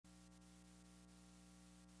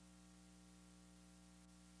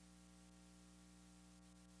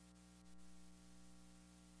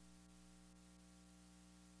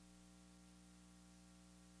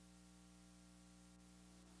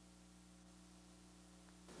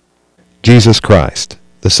Jesus Christ,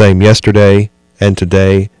 the same yesterday and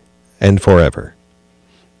today and forever.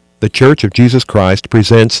 The Church of Jesus Christ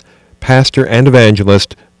presents Pastor and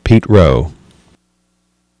Evangelist Pete Rowe.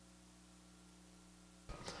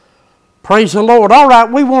 Praise the Lord. All right,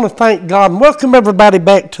 we want to thank God and welcome everybody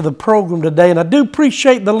back to the program today. And I do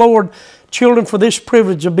appreciate the Lord, children, for this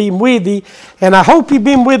privilege of being with you. And I hope you've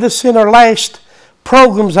been with us in our last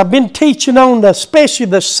programs. I've been teaching on especially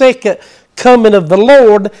the second coming of the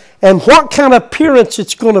Lord and what kind of appearance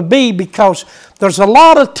it's going to be, because there's a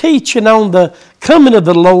lot of teaching on the coming of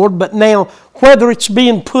the Lord, but now whether it's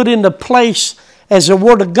being put into place as the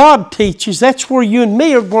Word of God teaches, that's where you and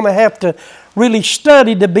me are going to have to really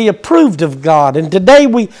study to be approved of God. And today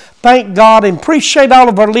we thank God and appreciate all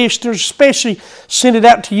of our listeners, especially send it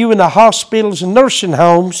out to you in the hospitals and nursing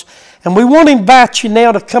homes. And we want to invite you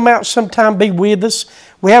now to come out sometime, be with us.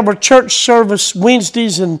 We have our church service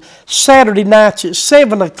Wednesdays and Saturday nights at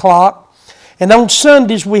 7 o'clock. And on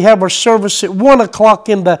Sundays we have our service at 1 o'clock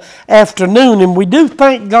in the afternoon. And we do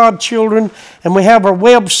thank God, children, and we have our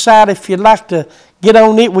website if you'd like to get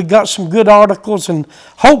on it. We got some good articles, and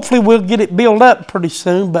hopefully we'll get it built up pretty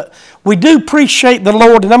soon. But we do appreciate the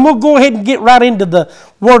Lord, and I'm going to go ahead and get right into the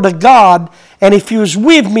Word of God. And if you was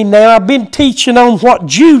with me now, I've been teaching on what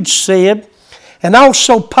Jude said, and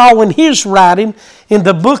also Paul in his writing in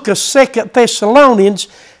the book of 2 Thessalonians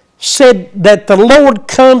said that the Lord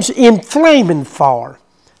comes in flaming fire,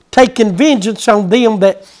 taking vengeance on them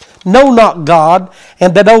that know not God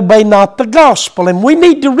and that obey not the gospel. And we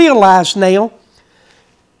need to realize now,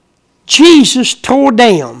 Jesus tore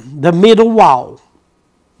down the middle wall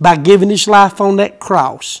by giving His life on that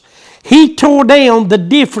cross. He tore down the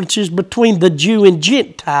differences between the Jew and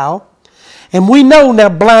Gentile. And we know now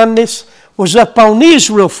blindness was up on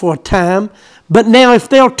Israel for a time, but now if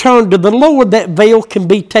they'll turn to the Lord, that veil can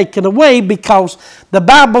be taken away, because the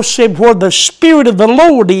Bible said where the Spirit of the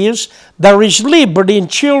Lord is, there is liberty. And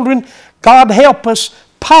children, God help us,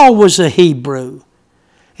 Paul was a Hebrew.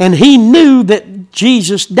 And he knew that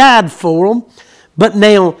Jesus died for them. But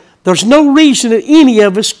now, there's no reason that any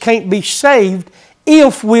of us can't be saved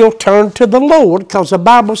if we'll turn to the Lord, because the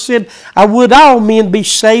Bible said, I would all men be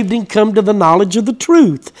saved and come to the knowledge of the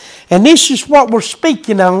truth. And this is what we're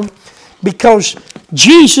speaking on, because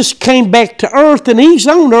Jesus came back to earth, and He's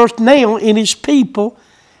on earth now in His people,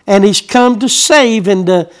 and He's come to save and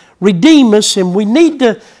to redeem us. And we need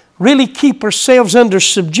to really keep ourselves under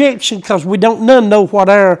subjection, because we don't none know what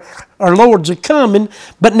our Lord's are coming.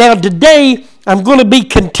 But now today, I'm going to be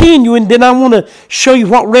continuing, then I want to show you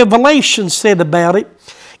what Revelation said about it.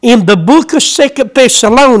 In the book of 2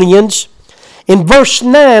 Thessalonians, in verse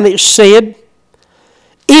 9 it said,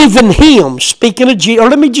 even Him, speaking of Jesus, or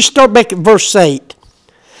let me just start back at verse 8.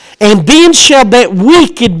 And then shall that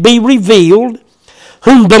wicked be revealed,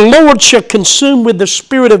 whom the Lord shall consume with the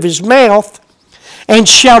spirit of His mouth, and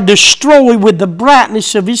shall destroy with the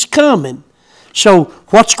brightness of His coming. So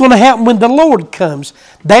what's going to happen when the Lord comes?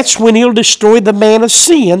 That's when He'll destroy the man of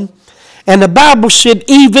sin. And the Bible said,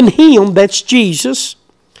 even Him, that's Jesus,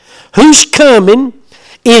 whose coming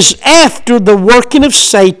is after the working of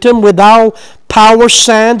Satan with all power,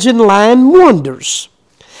 signs, and lying wonders,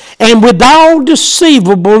 and with all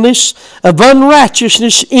deceivableness of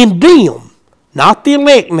unrighteousness in them, not the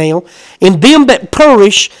elect now, in them that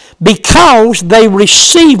perish, because they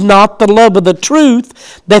receive not the love of the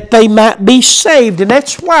truth, that they might be saved. And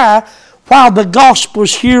that's why, while the gospel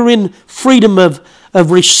is here in freedom of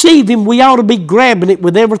receiving, we ought to be grabbing it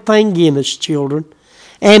with everything in us, children.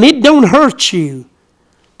 And it don't hurt you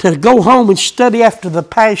to go home and study after the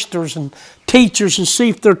pastors and teachers and see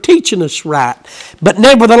if they're teaching us right. But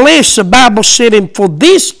nevertheless, the Bible said, and for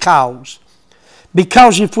this cause,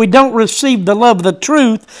 because if we don't receive the love of the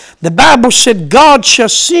truth, the Bible said God shall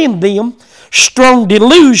send them strong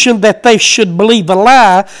delusion that they should believe a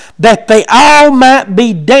lie, that they all might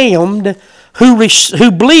be damned who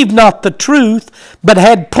believed not the truth, but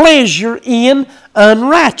had pleasure in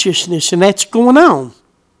unrighteousness. And that's going on.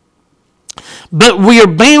 But we are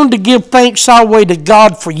bound to give thanks always to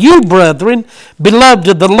God for you, brethren, beloved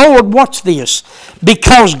of the Lord. Watch this.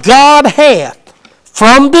 Because God hath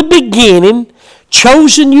from the beginning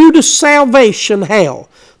chosen you to salvation, how?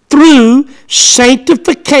 Through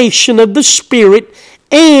sanctification of the Spirit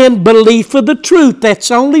and belief of the truth. That's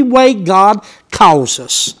the only way God calls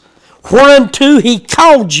us. Whereunto He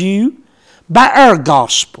called you by our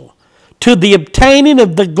gospel, to the obtaining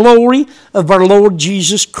of the glory of our Lord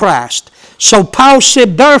Jesus Christ. So Paul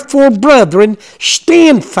said, therefore, brethren,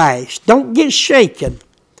 stand fast. Don't get shaken.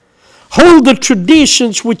 Hold the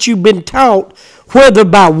traditions which you've been taught, whether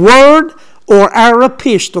by word or our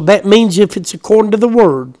epistle. That means if it's according to the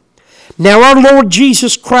word. Now our Lord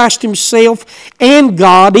Jesus Christ himself and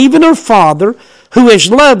God, even our Father, who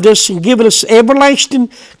has loved us and given us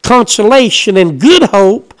everlasting consolation and good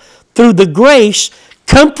hope through the grace,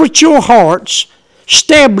 comfort your hearts,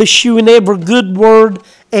 establish you in every good word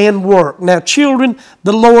and work. Now, children,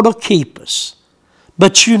 the Lord will keep us.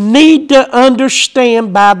 But you need to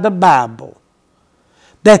understand by the Bible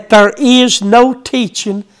that there is no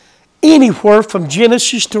teaching anywhere from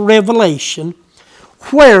Genesis to Revelation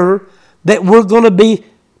where that we're going to be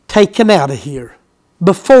taken out of here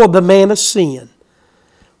before the man of sin.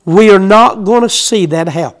 We are not going to see that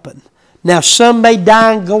happen. Now, some may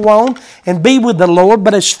die and go on and be with the Lord,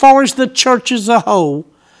 but as far as the church as a whole,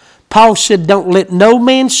 Paul said, don't let no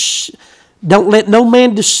man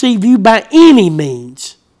deceive you by any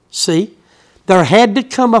means. See, there had to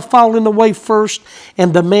come a falling away first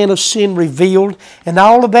and the man of sin revealed, and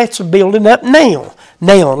all of that's building up now.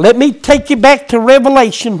 Now, let me take you back to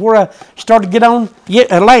Revelation where I started to get on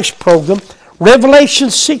last program. Revelation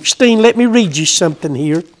 16, let me read you something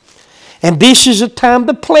here. And this is a time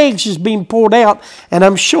the plagues is being poured out, and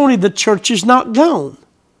I'm showing you the church is not gone.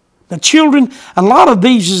 Now, children, a lot of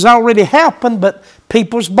these has already happened, but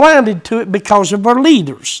people's blinded to it because of our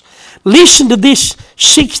leaders. Listen to this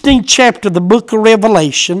 16th chapter of the book of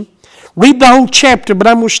Revelation. Read the whole chapter, but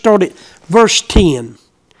I'm going to start at verse 10.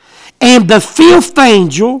 And the fifth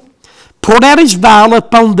angel poured out his vial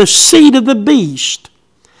upon the seat of the beast,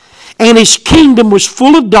 and his kingdom was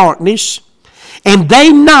full of darkness, and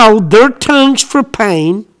they gnawed their tongues for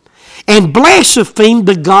pain, and blasphemed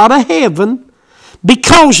the God of heaven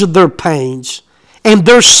because of their pains and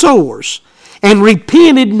their sores, and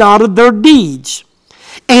repented not of their deeds.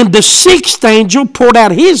 And the sixth angel poured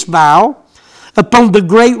out his vial upon the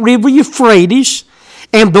great river Euphrates,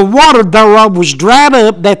 and the water thereof was dried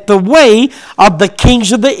up, that the way of the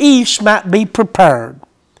kings of the east might be prepared.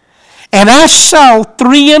 And I saw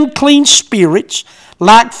three unclean spirits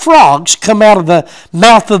like frogs come out of the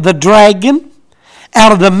mouth of the dragon,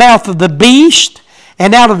 out of the mouth of the beast,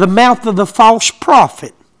 and out of the mouth of the false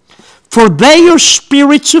prophet. For they are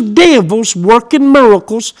spirits of devils working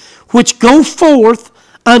miracles, which go forth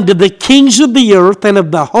unto the kings of the earth and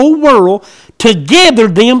of the whole world, to gather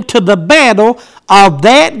them to the battle of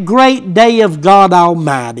that great day of God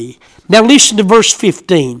Almighty. Now listen to verse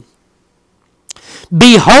 15.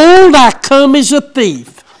 Behold, I come as a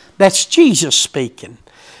thief. That's Jesus speaking.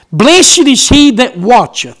 Blessed is he that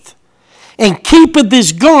watcheth, and keepeth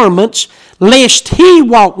his garments, lest he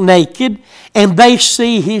walk naked, and they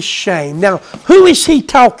see his shame. Now, who is he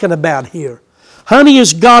talking about here? Honey,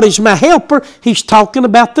 as God is my helper, he's talking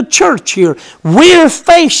about the church here. We're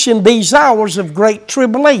facing these hours of great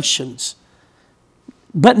tribulations.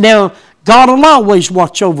 But now, God will always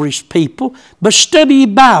watch over his people. But study your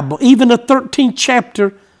Bible, even the 13th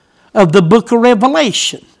chapter of the book of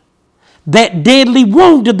Revelation. That deadly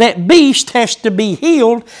wound of that beast has to be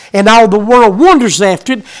healed, and all the world wonders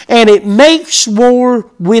after it, and it makes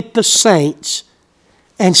war with the saints,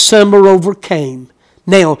 and some are overcame.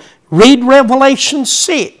 Now, read Revelation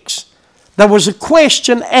 6. There was a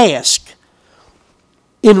question asked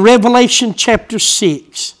in Revelation chapter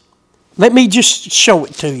 6. Let me just show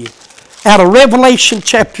it to you. Out of Revelation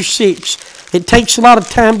chapter 6, it takes a lot of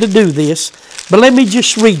time to do this, but let me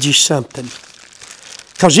just read you something.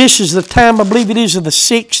 Because this is the time, I believe it is, of the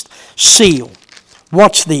sixth seal.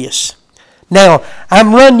 Watch this. Now,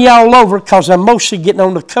 I'm running y'all over because I'm mostly getting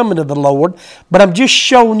on the coming of the Lord, but I'm just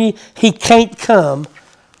showing you he can't come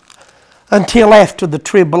until after the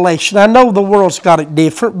tribulation. I know the world's got it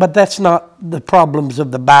different, but that's not the problems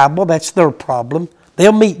of the Bible. That's their problem.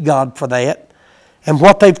 They'll meet God for that. And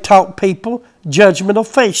what they've taught people, judgment will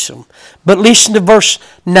face them. But listen to verse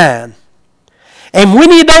 9. And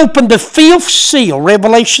when he had opened the fifth seal,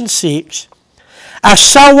 Revelation 6, I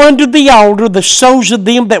saw under the altar the souls of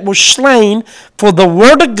them that were slain for the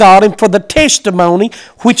word of God and for the testimony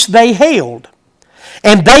which they held.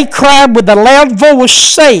 And they cried with a loud voice,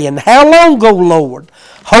 saying, How long, O Lord,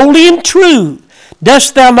 holy and true,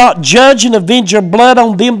 dost thou not judge and avenge your blood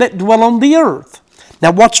on them that dwell on the earth?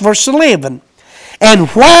 Now watch verse 11. And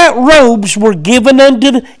white robes were given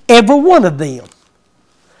unto every one of them.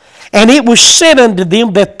 And it was said unto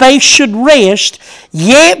them that they should rest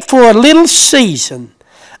yet for a little season,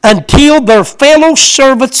 until their fellow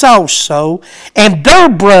servants also, and their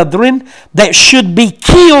brethren that should be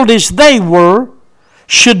killed as they were,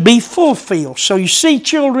 should be fulfilled. So you see,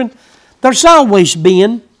 children, there's always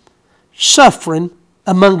been suffering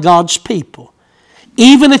among God's people.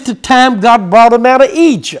 Even at the time God brought them out of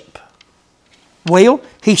Egypt. Well,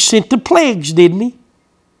 he sent the plagues, didn't he?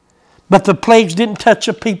 But the plagues didn't touch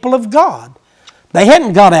the people of God. They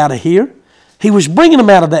hadn't got out of here. He was bringing them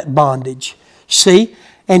out of that bondage. See?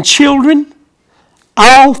 And children,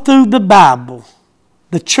 all through the Bible,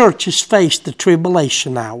 the church has faced the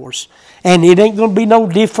tribulation hours. And it ain't going to be no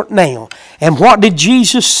different now. And what did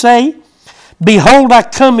Jesus say? Behold, I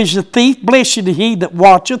come as a thief. Blessed is he that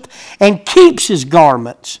watcheth and keeps his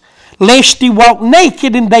garments, lest he walk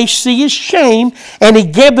naked and they see his shame. And he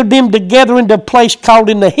gathered them together into a place called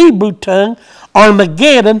in the Hebrew tongue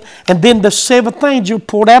Armageddon. And then the seventh angel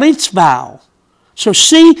poured out its vial. So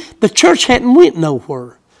see, the church hadn't went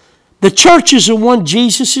nowhere. The church is the one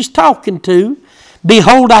Jesus is talking to.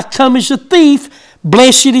 Behold, I come as a thief.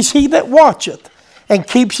 Blessed is he that watcheth and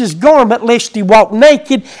keeps his garment, lest he walk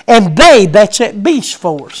naked. And they, that's that beast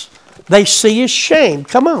force, they see his shame.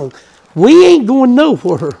 Come on. We ain't going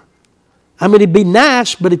nowhere. I mean, it'd be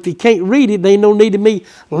nice, but if you can't read it, there ain't no need of me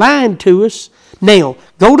lying to us. Now,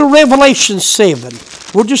 go to Revelation 7.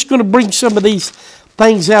 We're just going to bring some of these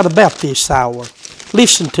things out about this hour.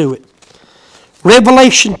 Listen to it.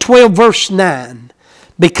 Revelation 12, verse 9.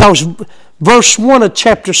 Because verse 1 of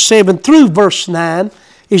chapter 7 through verse 9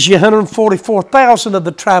 is your 144,000 of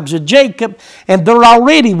the tribes of Jacob, and they're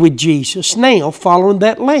already with Jesus now, following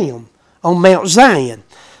that Lamb on Mount Zion.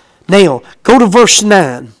 Now, go to verse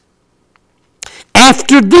 9.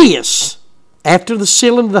 After this, after the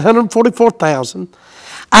sealing of the 144,000,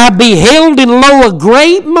 I beheld and lo a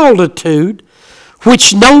great multitude,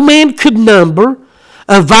 which no man could number,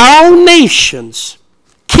 of all nations,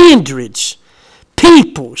 kindreds,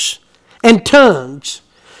 peoples, and tongues,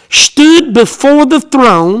 stood before the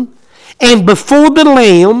throne and before the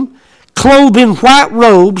Lamb, clothed in white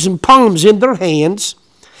robes and palms in their hands,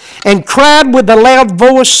 and cried with a loud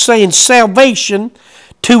voice, saying, Salvation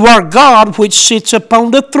to our God which sits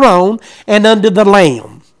upon the throne and unto the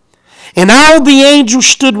Lamb. And all the angels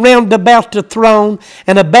stood round about the throne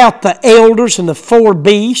and about the elders and the four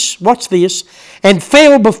beasts, watch this, and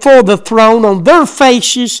fell before the throne on their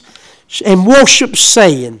faces and worshiped,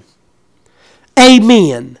 saying,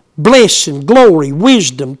 Amen. Blessing, glory,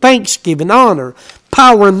 wisdom, thanksgiving, honor,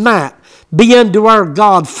 power, and might be unto our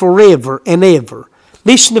God forever and ever.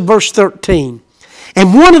 Listen to verse 13.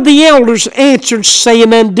 And one of the elders answered,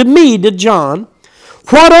 saying unto me, to John,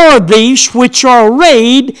 What are these which are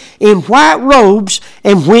arrayed in white robes,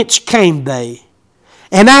 and whence came they?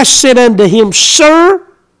 And I said unto him, Sir,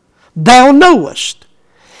 thou knowest.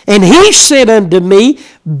 And he said unto me,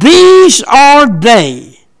 These are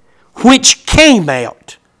they which came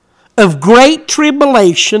out of great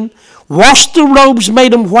tribulation, washed the robes,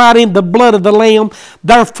 made them white in the blood of the Lamb.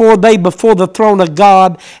 Therefore they before the throne of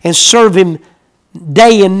God, and serve him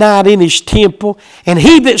day and night in his temple. And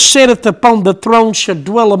he that sitteth upon the throne shall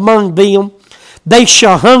dwell among them. They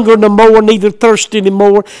shall hunger no more, neither thirst any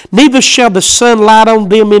more, neither shall the sun light on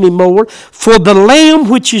them any more. For the Lamb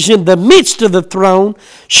which is in the midst of the throne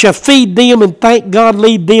shall feed them, and thank God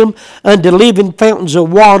lead them unto living fountains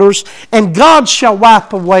of waters. And God shall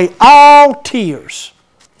wipe away all tears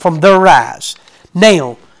from their eyes.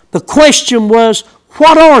 Now, the question was,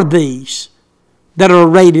 what are these that are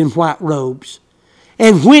arrayed in white robes?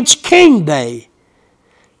 And whence came they?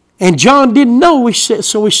 And John didn't know,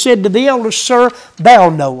 so he said to the elder, Sir, thou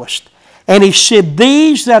knowest. And he said,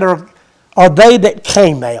 These that are they that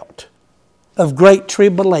came out of great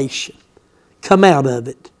tribulation. Come out of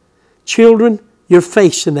it. Children, you're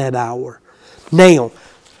facing that hour. Now,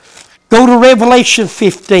 go to Revelation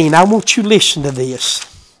 15. I want you to listen to this.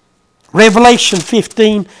 Revelation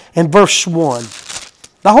 15 and verse 1.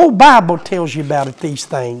 The whole Bible tells you about it, these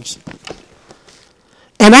things.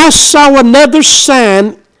 And I saw another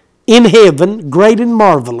sign in heaven, great and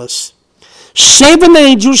marvelous. 7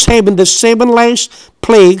 angels having the 7 last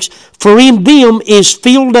plagues, for in them is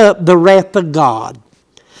filled up the wrath of God.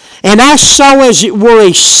 And I saw as it were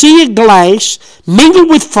a sea of glass mingled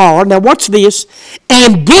with fire. Now watch this.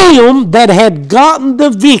 And them that had gotten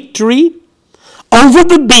the victory over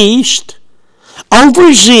the beast, over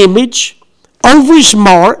his image, over his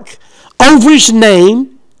mark, over his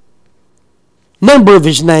name, number of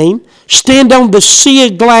his name, stand on the sea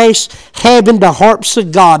of glass having the harps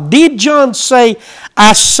of God. Did John say,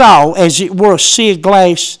 I saw as it were a sea of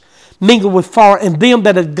glass mingled with fire, and them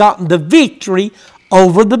that had gotten the victory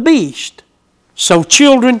over the beast? So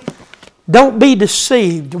children, don't be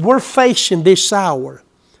deceived. We're facing this hour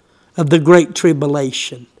of the great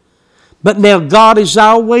tribulation. But now God has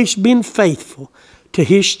always been faithful to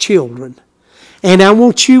his children. And I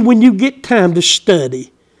want you, when you get time to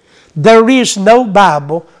study, there is no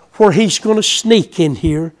Bible where he's going to sneak in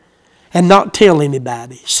here and not tell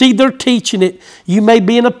anybody. See, they're teaching it. You may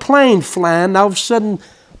be in a plane flying, all of a sudden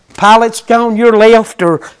Pilot's gone, you're left,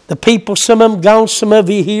 or the people, some of them gone, some of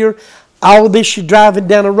you here. All this, you're driving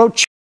down the road.